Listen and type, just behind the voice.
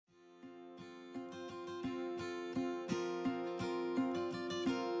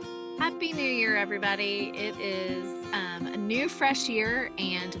Happy New Year, everybody. It is a new, fresh year,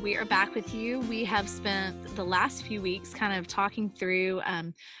 and we are back with you. We have spent the last few weeks kind of talking through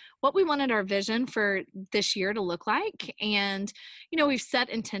what we wanted our vision for this year to look like. And, we've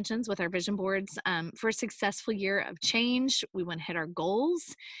set intentions with our vision boards for a successful year of change. We want to hit our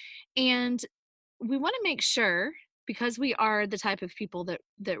goals, and we want to make sure, because we are the type of people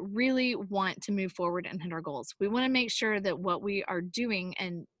that really want to move forward and hit our goals. We want to make sure that what we are doing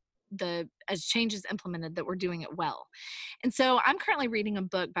and as change is implemented, that we're doing it well. And so I'm currently reading a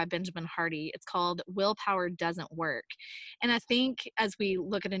book by Benjamin Hardy. It's called Willpower Doesn't Work. And I think as we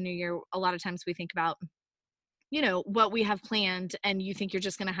look at a new year, a lot of times we think about, what we have planned, and you think you're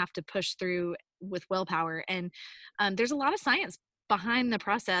just going to have to push through with willpower. And there's a lot of science behind the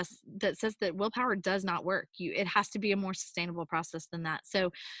process that says that willpower does not work. It has to be a more sustainable process than that.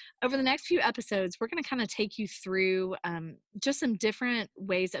 So over the next few episodes, we're going to kind of take you through just some different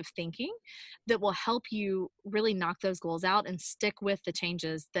ways of thinking that will help you really knock those goals out and stick with the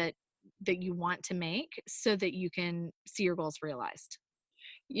changes that you want to make so that you can see your goals realized.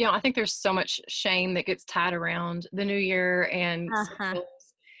 I think there's so much shame that gets tied around the new year and set Uh-huh. goals,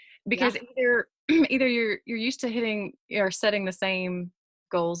 Yeah. because either you're used to hitting or setting the same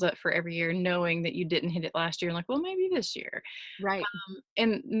goals up for every year, knowing that you didn't hit it last year, and like, well, maybe this year. Right.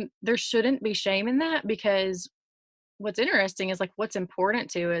 And there shouldn't be shame in that, because what's interesting is like what's important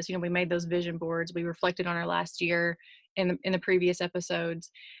to us. We made those vision boards. We reflected on our last year in the previous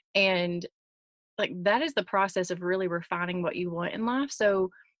episodes, and like that is the process of really refining what you want in life. So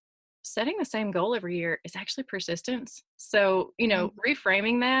setting the same goal every year is actually persistence. So,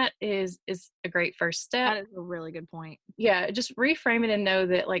 reframing that is a great first step. That is a really good point. Yeah, just reframe it and know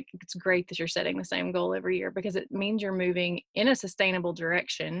that like it's great that you're setting the same goal every year, because it means you're moving in a sustainable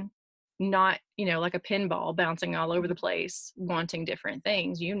direction, not, like a pinball bouncing all over the place, wanting different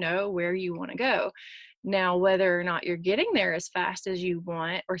things. You know where you want to go. Now, whether or not you're getting there as fast as you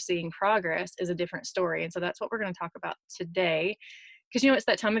want or seeing progress is a different story. And so that's what we're going to talk about today, because it's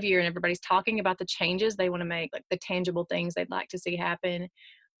that time of year and everybody's talking about the changes they want to make, like the tangible things they'd like to see happen.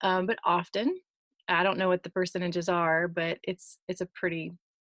 But often, I don't know what the percentages are, but it's a pretty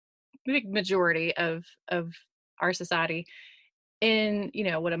big majority of our society. In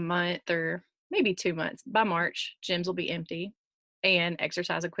what, a month or maybe 2 months, by March, gyms will be empty, and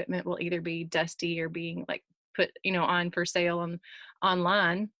exercise equipment will either be dusty or being like put on for sale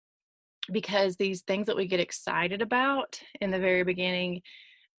online, because these things that we get excited about in the very beginning,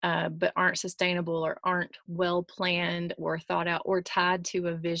 but aren't sustainable or aren't well planned or thought out or tied to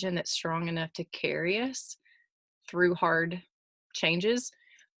a vision that's strong enough to carry us through hard changes,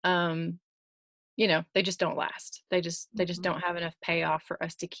 they just don't last. They just don't have enough payoff for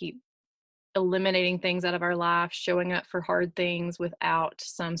us to keep eliminating things out of our life, showing up for hard things without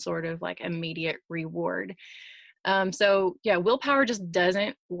some sort of like immediate reward. So yeah, willpower just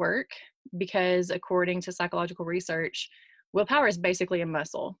doesn't work, because according to psychological research, willpower is basically a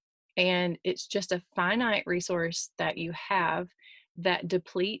muscle, and it's just a finite resource that you have that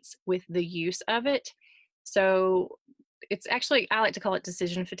depletes with the use of it. So it's actually, I like to call it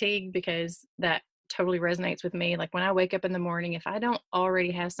decision fatigue, because that totally resonates with me. Like when I wake up in the morning, if I don't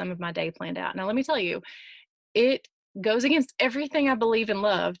already have some of my day planned out, now let me tell you, it goes against everything I believe and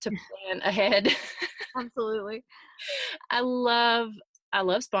love to plan ahead. Absolutely. I love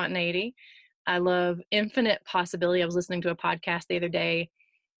spontaneity. I love infinite possibility. I was listening to a podcast the other day.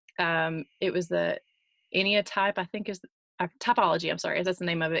 It was the Enia type, I think is typology. I'm sorry, that's the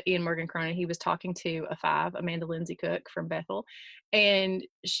name of it. Ian Morgan Cronin. He was talking to a 5, Amanda Lindsay Cook from Bethel, and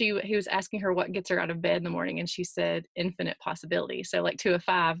he was asking her what gets her out of bed in the morning, and she said infinite possibility. So like to a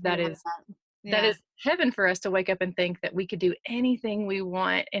 5, I that love is that. that Yeah. is heaven for us to wake up and think that we could do anything we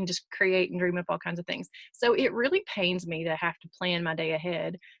want and just create and dream up all kinds of things. So it really pains me to have to plan my day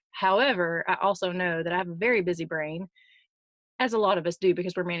ahead. However, I also know that I have a very busy brain, as a lot of us do,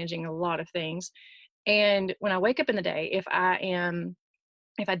 because we're managing a lot of things. And when I wake up in the day, if I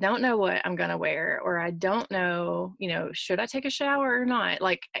don't know what I'm going to wear, or I don't know, should I take a shower or not?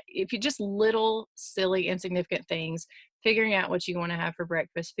 Like if you just little silly, insignificant things, figuring out what you want to have for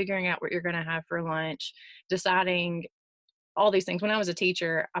breakfast, figuring out what you're going to have for lunch, deciding all these things. When I was a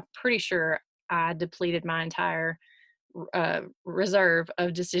teacher, I'm pretty sure I depleted my entire reserve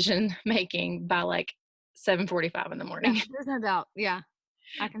of decision making by like 7:45 in the Yeah. morning. There's no doubt. Yeah.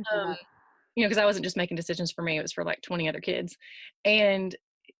 I can see Um, that. because I wasn't just making decisions for me, it was for like 20 other kids. And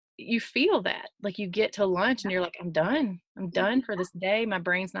you feel that, like you get to lunch and you're like, I'm done for this day. My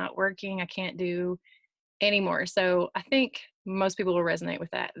brain's not working. I can't do anymore. So I think most people will resonate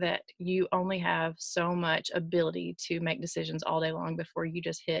with that you only have so much ability to make decisions all day long before you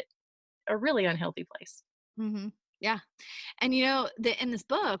just hit a really unhealthy place. Hmm. Yeah. And in this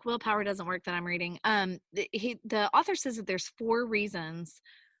book, Willpower Doesn't Work, that I'm reading, the author says that there's 4 reasons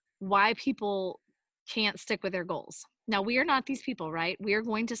why people can't stick with their goals. Now, we are not these people, right? We are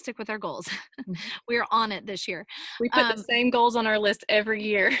going to stick with our goals. Mhm. We are on it this year. We put the Um, same goals on our list every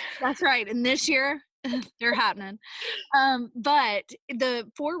year. that's right. And this year, they're happening. But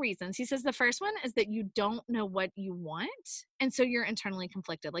the 4 reasons, he says the first one is that you don't know what you want. And so you're internally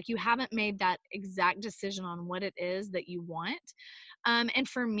conflicted. Like, you haven't made that exact decision on what it is that you want. And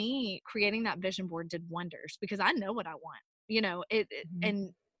for me, creating that vision board did wonders because I know what I want. Mhm.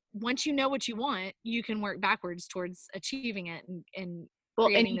 And once you know what you want, you can work backwards towards achieving it and Well,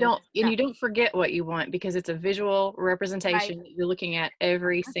 creating those next and you steps. don't forget what you want because it's a visual Right. representation that you're looking at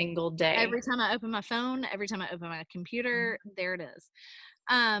every single day. Every time I open my phone, every time I open my Mhm. computer, there it is.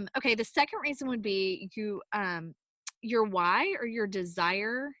 Okay, the second reason would be your why or your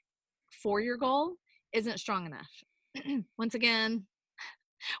desire for your goal isn't strong enough. Once again,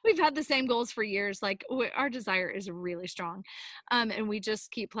 we've had the same goals for years. Like, our desire is really strong, and we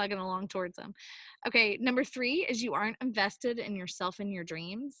just keep plugging along towards them. Okay, number 3 is you aren't invested in yourself and your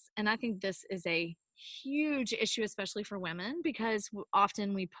dreams, and I think this is a huge issue, especially for women, because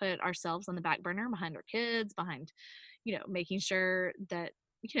often we put ourselves on the back burner behind our kids, behind making sure that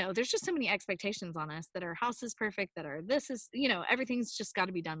there's just so many expectations on us that our house is perfect, that our this is everything's just got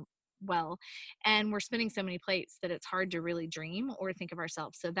to be done well, and we're spinning so many plates that it's hard to really dream or think of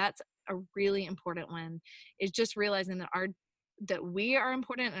ourselves. So that's a really important one, is just realizing that we are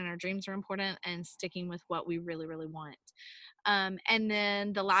important and our dreams are important, and sticking with what we really really want. And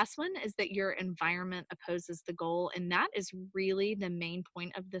then the last one is that your environment opposes the goal, and that is really the main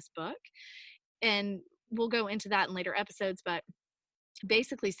point of this book. And we'll go into that in later episodes, but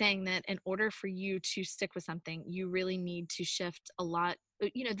basically saying that in order for you to stick with something, you really need to shift a lot.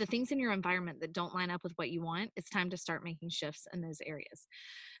 The things in your environment that don't line up with what you want, it's time to start making shifts in those areas.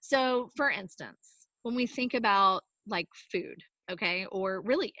 So, for instance, when we think about like food, okay, or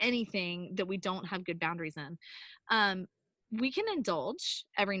really anything that we don't have good boundaries in, um, we can indulge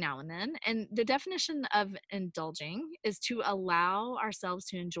every now and then. And the definition of indulging is to allow ourselves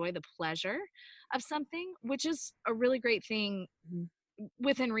to enjoy the pleasure of something, which is a really great thing Mhm.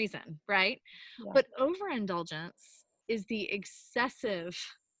 within reason, right? Yeah. But overindulgence is the excessive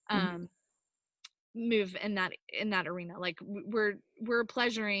Mhm. um move in that arena. Like, we're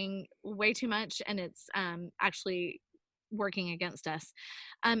pleasuring way too much, and it's actually working against us.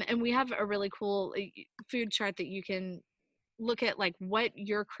 And we have a really cool food chart that you can look at, like what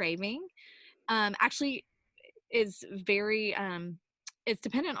you're craving actually is very it's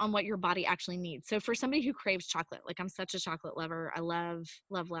dependent on what your body actually needs. So for somebody who craves chocolate, like I'm such a chocolate lover, I love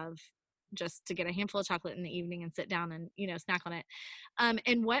love love just to get a handful of chocolate in the evening and sit down and snack on it.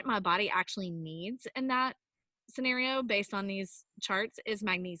 And what my body actually needs in that scenario based on these charts is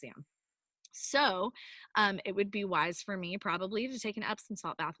magnesium. So, it would be wise for me probably to take an Epsom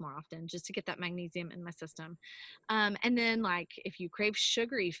salt bath more often, just to get that magnesium in my system. And then, like, if you crave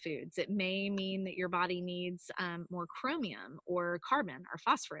sugary foods, it may mean that your body needs more chromium or carbon or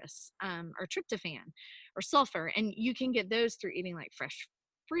phosphorus or tryptophan or sulfur. And you can get those through eating like fresh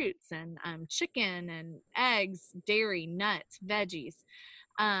fruits and chicken and eggs, dairy, nuts, veggies.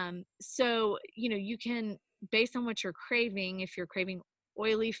 So, you can, based on what you're craving, if you're craving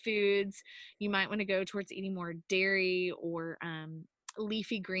oily foods, you might want to go towards eating more dairy or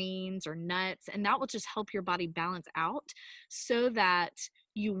leafy greens or nuts, and that will just help your body balance out so that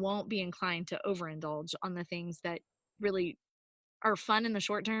you won't be inclined to overindulge on the things that really are fun in the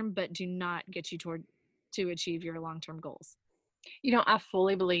short term but do not get you toward to achieve your long-term goals. I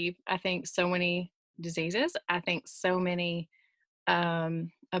fully believe, I think so many diseases, I think so many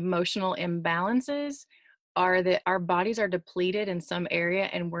emotional imbalances are that our bodies are depleted in some area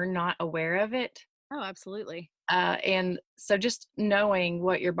and we're not aware of it. Oh, absolutely. And so just knowing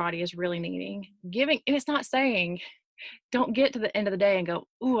what your body is really needing, and it's not saying don't get to the end of the day and go,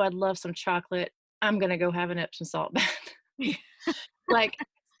 "Ooh, I'd love some chocolate. I'm going to go have an Epsom salt bath." Like,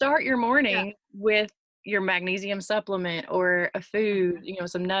 start your Yeah. morning with your magnesium supplement or a food,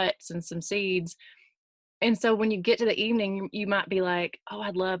 some nuts and some seeds. And so when you get to the evening, you might be like, "Oh,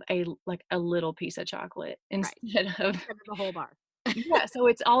 I'd love a little piece of chocolate," Right. instead of Instead of the whole bar. yeah, so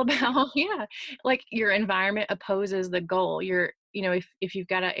it's all about yeah, like, your environment opposes the goal. If you've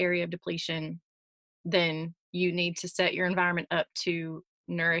got an area of depletion, then you need to set your environment up to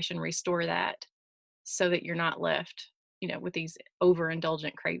nourish and restore that so that you're not left, with these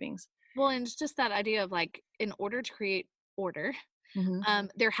overindulgent cravings. Well, and it's just that idea of, like, in order to create order, Mhm.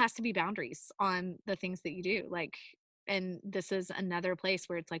 there has to be boundaries on the things that you do. Like, and this is another place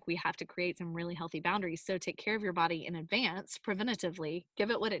where it's like we have to create some really healthy boundaries. So take care of your body in advance, preventatively,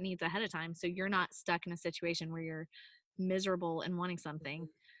 give it what it needs ahead of time, so you're not stuck in a situation where you're miserable and wanting something,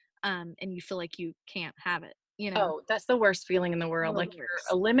 and you feel like you can't have it, you know? Oh, that's the worst feeling in the world. Oh, Like the you're worst.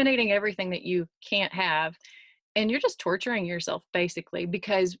 eliminating everything that you can't have, and you're just torturing yourself basically,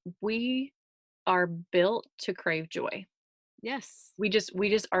 because we are built to crave joy. Yes. We just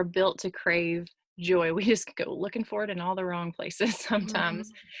are built to crave joy. We just go looking for it in all the wrong places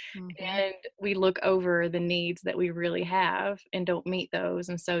sometimes. Mhm. Mhm. And we look over the needs that we really have and don't meet those.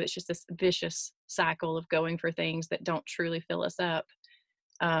 And so it's just this vicious cycle of going for things that don't truly fill us up.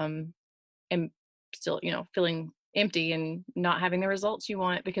 Um, and still, feeling empty and not having the results you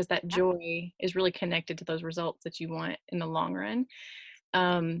want, because that Yeah. joy is really connected to those results that you want in the long run.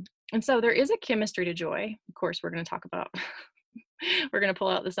 And so there is a chemistry to joy. Of course, we're going to talk about, we're going to pull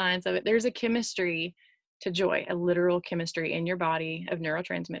out the science of it. There's a chemistry to joy, a literal chemistry in your body of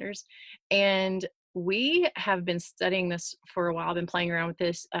neurotransmitters. And we have been studying this for a while, been playing around with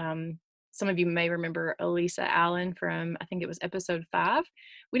this. Some of you may remember Elisa Allen from, I think it was episode 5.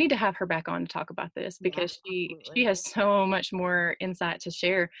 We need to have her back on to talk about this, Yeah, because she absolutely. has so much more insight to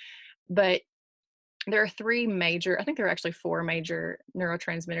share. But there are 3 major, I think there are actually 4 major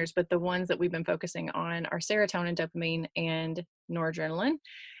neurotransmitters, but the ones that we've been focusing on are serotonin, dopamine, and noradrenaline.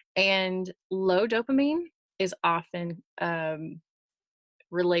 And low dopamine is often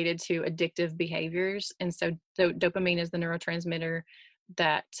related to addictive behaviors. And so dopamine is the neurotransmitter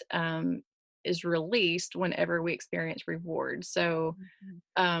that is released whenever we experience reward. So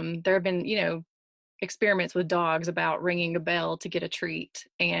Mhm. there have been, experiments with dogs about ringing a bell to get a treat,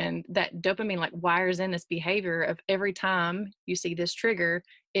 and that dopamine like wires in this behavior of every time you see this trigger,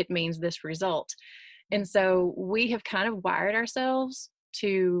 it means this result. And so we have kind of wired ourselves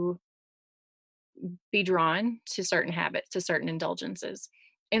to be drawn to certain habits, to certain indulgences.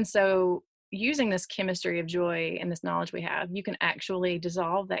 And so using this chemistry of joy and this knowledge we have, you can actually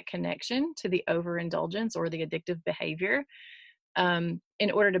dissolve that connection to the overindulgence or the addictive behavior,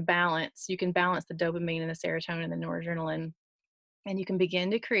 in order to balance. You can balance the dopamine and the serotonin and the noradrenaline, and you can begin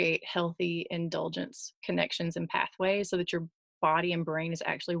to create healthy indulgence connections and pathways, so that your body and brain is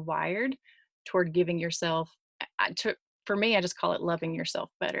actually wired toward giving yourself, for me, I just call it loving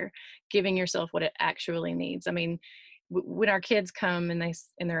yourself better, giving yourself what it actually needs. I mean, when our kids come and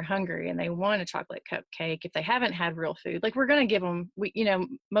they're hungry and they want a chocolate cupcake, if they haven't had real food, like, we're going to give them,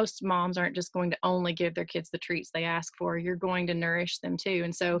 most moms aren't just going to only give their kids the treats they ask for. You're going to nourish them too.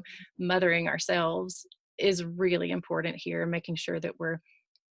 And so mothering ourselves is really important here, making sure that we're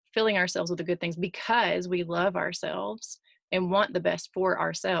filling ourselves with the good things because we love ourselves and want the best for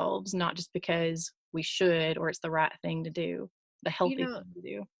ourselves, not just because we should or it's the right thing to do, the You healthy know, thing to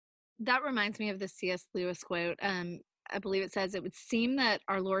do. that reminds me of the C.S. Lewis quote. I believe it says, "It would seem that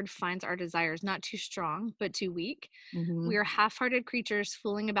our Lord finds our desires not too strong, but too weak. Hmm. We are half hearted creatures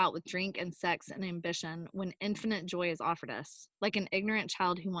fooling about with drink and sex and ambition when infinite joy is offered us, like an ignorant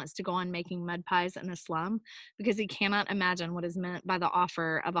child who wants to go on making mud pies in a slum because he cannot imagine what is meant by the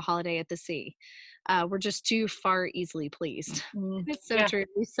offer of a holiday at the sea. We're just too far easily pleased." Mm, It's so yeah, true.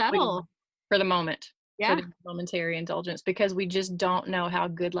 We we are, settle. for the moment, for Yeah, the momentary indulgence, because we just don't know how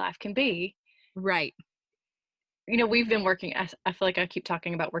good life can be. right. We've been working, I feel like I keep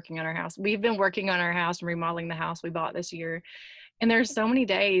talking about working on our house. We've been working on our house and remodeling the house we bought this year. And there's so many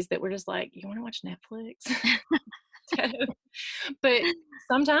days that we're just like, you want to watch Netflix? But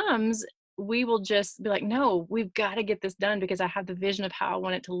sometimes we will just be like, no, we've got to get this done because I have the vision of how I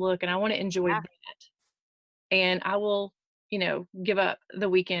want it to look and I want to enjoy Yeah, that. And I will, give up the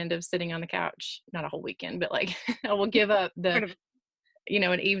weekend of sitting on the couch, not a whole weekend, but like I will give up sort of.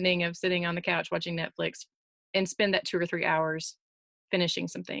 an evening of sitting on the couch watching Netflix and spend that 2 or 3 hours finishing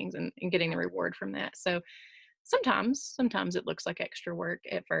some things and getting the reward from that. So sometimes it looks like extra work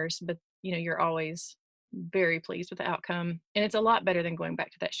at first, but you're always very pleased with the outcome. And it's a lot better than going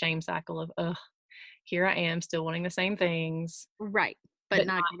back to that shame cycle of, ugh, here I am still wanting the same things, Right. But but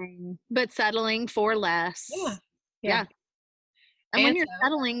not not, getting, but settling for yeah, less. yeah. Yeah. And when And you're so,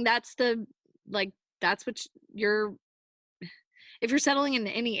 settling, that's the, like, that's what you're, if you're settling in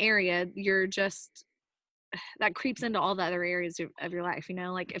any area, you're just, that creeps into all the other areas of your life.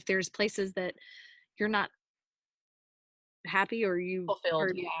 Like if there's places that you're not happy or you fulfilled,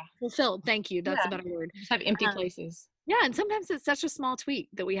 are yeah. fulfilled. Thank you. That's a Yeah. better word. Just have empty Um, places. yeah. And sometimes it's such a small tweak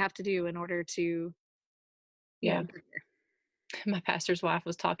that we have to do in order to, Yeah. get there. My pastor's wife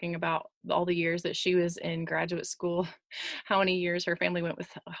was talking about all the years that she was in graduate school, how many years her family went with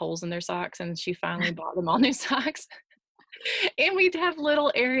holes in their socks, and she finally bought them all new socks. And we'd have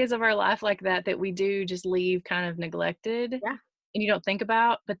little areas of our life like that we do just leave kind of neglected Yeah. and you don't think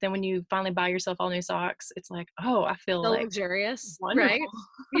about. But then when you finally buy yourself all new socks, it's like, oh, I feel So like luxurious, wonderful. right?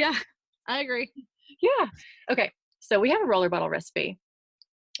 Yeah, I agree. Yeah. Okay. So we have a roller bottle recipe.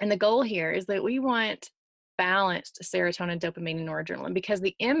 And the goal here is that we want balanced serotonin, dopamine, and noradrenaline, because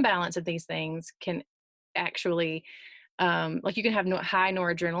the imbalance of these things can actually, like you can have high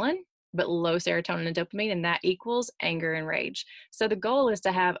noradrenaline, but low serotonin and dopamine, and that equals anger and rage. So the goal is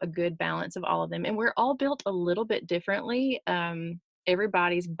to have a good balance of all of them. And we're all built a little bit differently.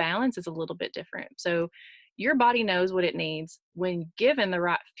 Everybody's balance is a little bit different. So your body knows what it needs when given the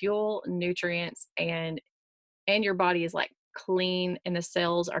right fuel, nutrients, and your body is like clean and the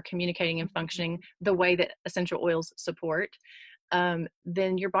cells are communicating and functioning the way that essential oils support.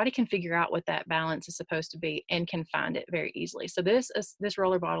 Then your body can figure out what that balance is supposed to be and can find it very easily. So this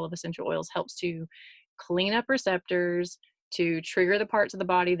roller bottle of essential oils helps to clean up receptors, to trigger the parts of the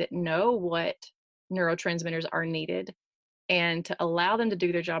body that know what neurotransmitters are needed, and to allow them to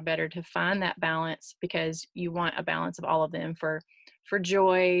do their job better, to find that balance, because you want a balance of all of them for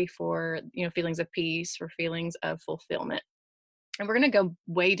joy, for feelings of peace, for feelings of fulfillment. And we're going to go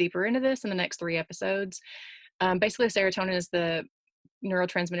way deeper into this in the next 3 episodes. Basically, serotonin is the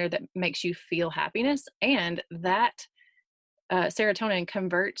neurotransmitter that makes you feel happiness, and that serotonin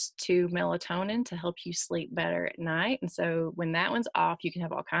converts to melatonin to help you sleep better at night. And so when that one's off, you can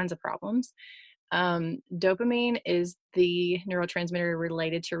have all kinds of problems. Dopamine is the neurotransmitter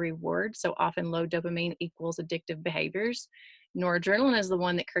related to reward. So often low dopamine equals addictive behaviors. Noradrenaline is the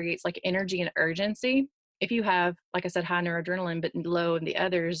one that creates like energy and urgency. If you have, like I said, high noradrenaline, but low in the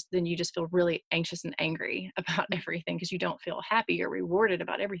others, then you just feel really anxious and angry about everything because you don't feel happy or rewarded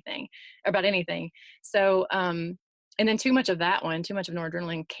about everything, about anything. So, and then too much of that one, too much of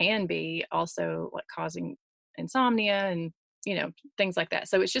noradrenaline can be also like causing insomnia and things like that.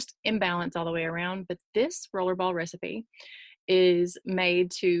 So it's just imbalance all the way around. But this rollerball recipe is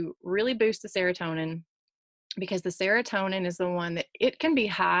made to really boost the serotonin, because the serotonin is the one that it can be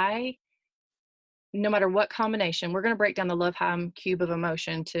high no matter what combination. We're going to break down the love high cube of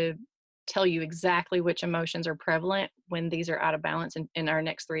emotion to tell you exactly which emotions are prevalent when these are out of balance in our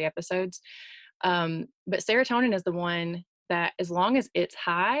next 3 episodes. But serotonin is the one that, as long as it's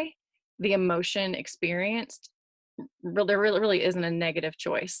high, the emotion experienced, there really isn't a negative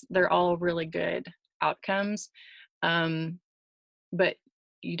choice. They're all really good outcomes. But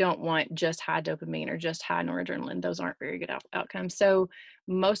you don't want just high dopamine or just high noradrenaline. Those aren't very good outcomes. So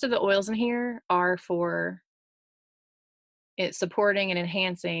most of the oils in here are for it supporting and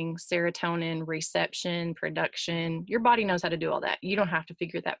enhancing serotonin reception, production. Your body knows how to do all that. You don't have to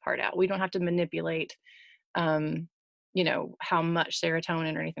figure that part out. We don't have to manipulate, how much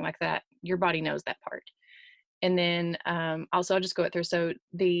serotonin or anything like that. Your body knows that part. And then also, I'll just go it through. So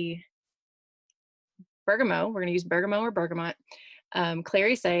the bergamot, we're going to use bergamot or bergamot,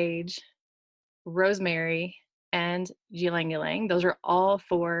 clary sage, rosemary, and ylang ylang. Those are all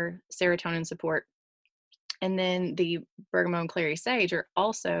for serotonin support. And then the bergamot and clary sage are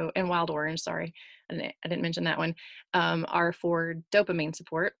also, and wild orange, sorry, I didn't mention that one, are for dopamine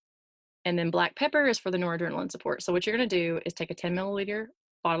support. And then black pepper is for the noradrenaline support. So what you're going to do is take a 10 milliliter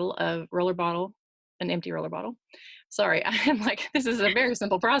bottle of roller bottle, an empty roller bottle. Sorry, I am like, this is a very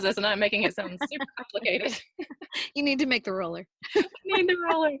simple process and I'm making it sound super complicated. You need to make the roller. I need the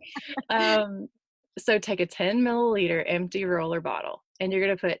roller. So take a 10 milliliter empty roller bottle and you're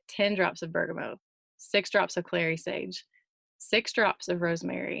going to put 10 drops of bergamot, 6 drops of clary sage, 6 drops of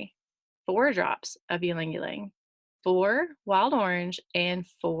rosemary, 4 drops of ylang ylang, 4 wild orange, and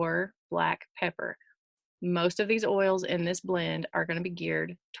 4 black pepper. Most of these oils in this blend are going to be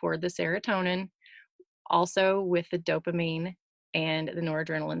geared toward the serotonin, also with the dopamine and the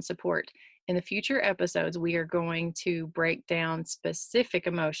noradrenaline support. In the future episodes, we are going to break down specific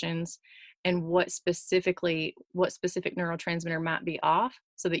emotions and what specific neurotransmitter might be off,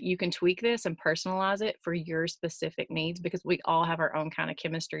 so that you can tweak this and personalize it for your specific needs, because we all have our own kind of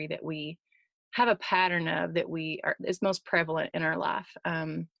chemistry that we have a pattern of that is most prevalent in our life.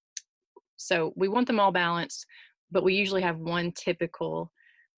 So we want them all balanced, but we usually have one typical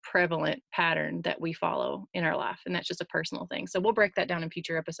prevalent pattern that we follow in our life, and that's just a personal thing. So we'll break that down in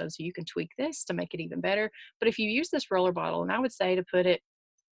future episodes so you can tweak this to make it even better. But if you use this roller bottle, and I would say to put it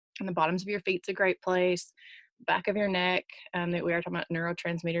on the bottoms of your feet's a great place, back of your neck, that we are talking about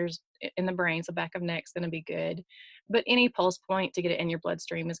neurotransmitters in the brain, so back of neck's going to be good, but any pulse point to get it in your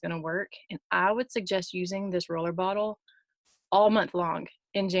bloodstream is going to work. And I would suggest using this roller bottle all month long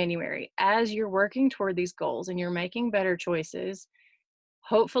in January as you're working toward these goals and you're making better choices.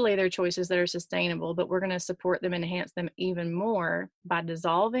 Hopefully they're choices that are sustainable, but we're going to support them and enhance them even more by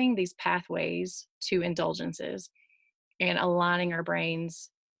dissolving these pathways to indulgences and aligning our brains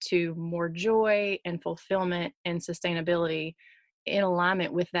to more joy and fulfillment and sustainability in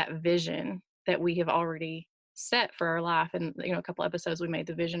alignment with that vision that we have already set for our life. And, a couple episodes we made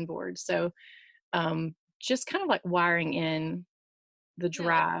the vision board. So just kind of like wiring in the Yeah, it's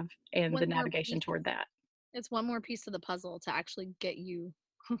drive and the one more navigation piece. toward that. It's one more piece of the puzzle to actually get you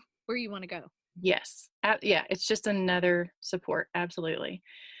where you want to go. Yes. Yeah. It's just another support. Absolutely. Okay.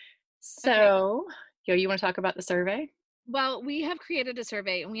 So, you want to talk about the survey? Well, we have created a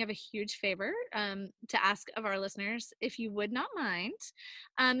survey and we have a huge favor to ask of our listeners. If you would not mind,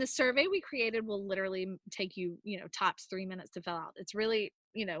 the survey we created will literally take you, tops 3 minutes to fill out. It's really,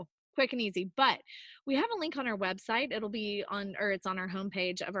 quick and easy, but we have a link on our website. It'll be it's on our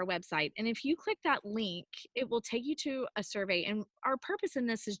homepage of our website. And if you click that link, it will take you to a survey. And our purpose in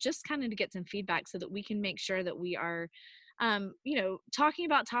this is just kind of to get some feedback so that we can make sure that we are talking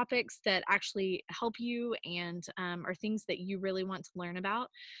about topics that actually help you and are things that you really want to learn about.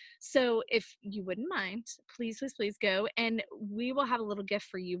 So if you wouldn't mind, please, please, please go, and we will have a little gift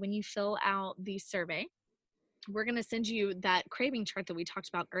for you when you fill out the survey. We're going to send you that craving chart that we talked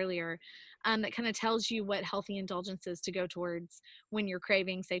about earlier, that kind of tells you what healthy indulgences to go towards when you're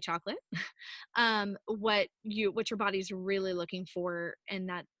craving, say, chocolate, what your body's really looking for, and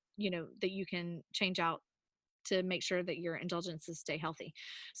that that you can change out to make sure that your indulgences stay healthy.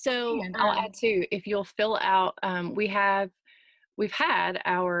 So And I'll add too, if you'll fill out, we've had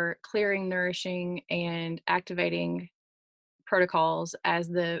our clearing, nourishing, and activating protocols as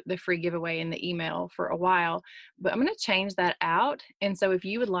the free giveaway in the email for a while, but I'm going to change that out. And so if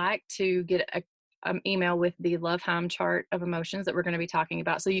you would like to get an email with the Love Heim chart of emotions that we're going to be talking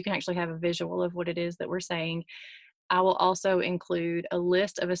about, so you can actually have a visual of what it is that we're saying, I will also include a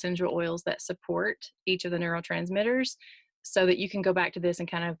list of essential oils that support each of the neurotransmitters so that you can go back to this and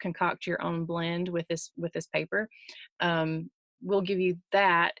kind of concoct your own blend with this paper. We'll give you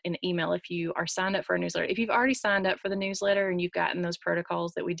that in email if you are signed up for our newsletter. If you've already signed up for the newsletter and you've gotten those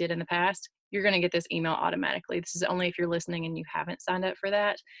protocols that we did in the past, you're going to get this email automatically. This is only if you're listening and you haven't signed up for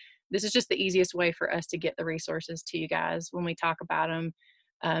that. This is just the easiest way for us to get the resources to you guys when we talk about them.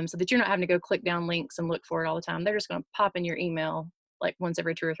 So that you're not having to go click down links and look for it all the time. They're just going to pop in your email like once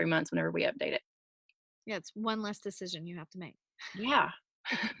every 2 or 3 months whenever we update it. Yeah, it's one less decision you have to make. Yeah.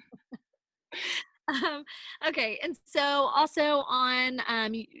 Okay, and so also on,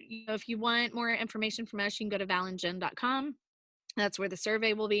 if you want more information from us, you can go to valengen.com. That's where the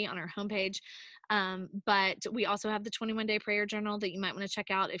survey will be on our homepage. But we also have the 21-day prayer journal that you might want to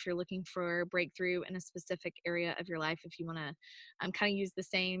check out if you're looking for breakthrough in a specific area of your life. If you want to kind of use the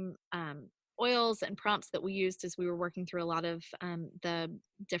same oils and prompts that we used as we were working through a lot of the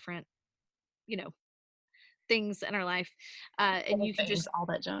different, things in our life, and you can just all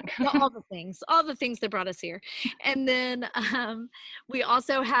that junk. all the things that brought us here. And then we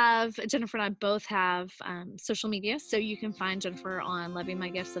also have, Jennifer and I both have social media, so you can find Jennifer on Loving My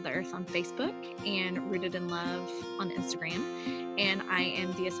Gifts of the Earth on Facebook and Rooted in Love on Instagram, and I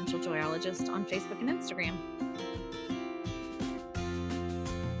am the Essential Joyologist on Facebook and Instagram.